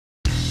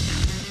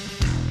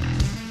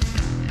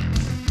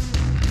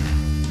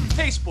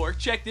Spork,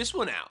 check this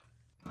one out.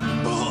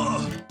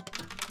 Oh,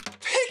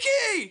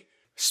 picky!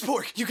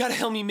 Spork, you gotta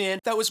help me, man.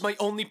 That was my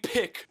only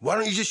pick. Why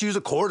don't you just use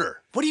a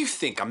quarter? What do you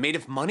think? I'm made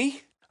of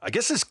money? I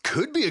guess this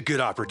could be a good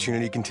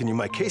opportunity to continue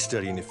my case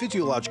study in the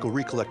physiological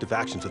recollective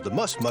actions of the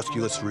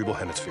muscular cerebral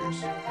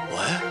hemispheres.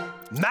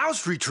 What?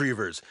 Mouse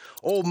retrievers.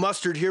 Old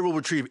Mustard here will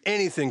retrieve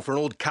anything for an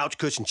old couch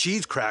cushion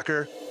cheese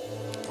cracker.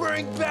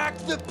 Bring back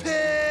the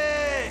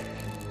pig!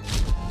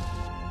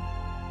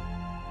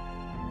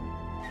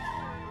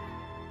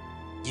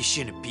 You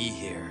shouldn't be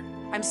here.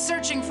 I'm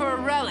searching for a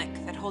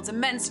relic that holds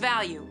immense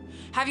value.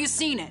 Have you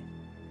seen it?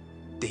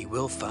 They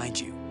will find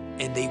you,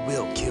 and they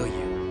will kill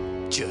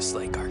you, just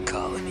like our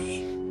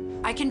colony.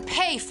 I can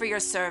pay for your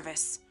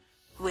service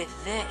with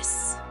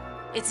this.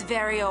 It's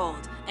very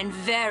old and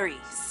very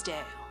stale.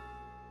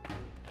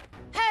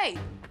 Hey,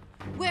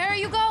 where are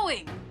you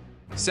going?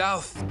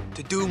 South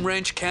to Doom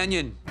Ranch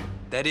Canyon.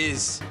 That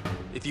is,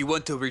 if you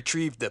want to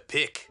retrieve the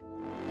pick.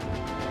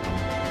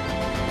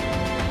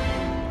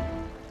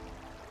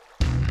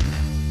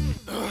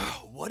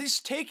 What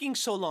is taking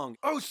so long?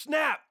 Oh,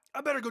 snap!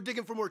 I better go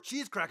digging for more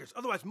cheese crackers,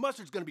 otherwise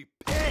Mustard's gonna be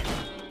pissed!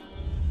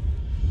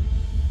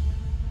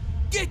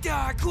 Get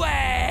dark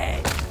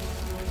way!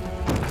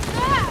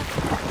 Ah!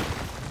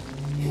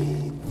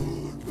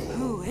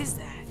 Who is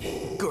that?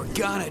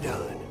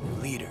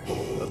 Gorgonodon, leader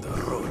of the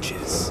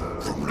roaches.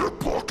 From neck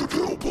block to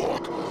tail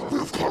block, we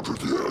have conquered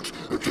the ants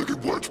and taken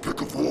Wentz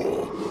pick of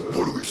war.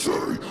 What do we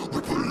say?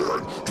 We put an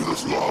end to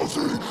this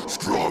lousy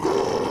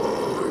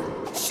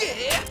struggle.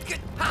 Shit!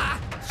 Ha!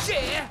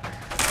 Shit!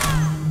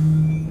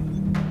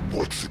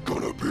 What's it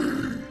gonna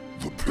be?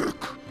 The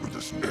pick or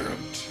this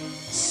ant?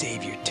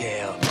 Save your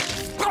tail.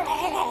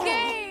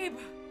 Gabe!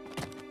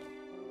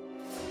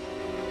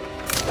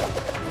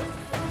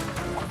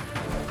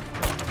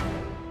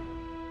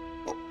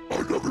 I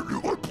never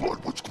knew my blood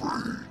was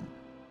green.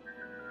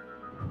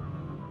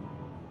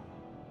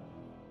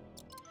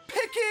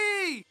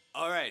 Picky!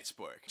 All right,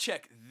 Spork,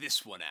 check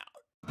this one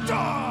out.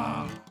 Ah!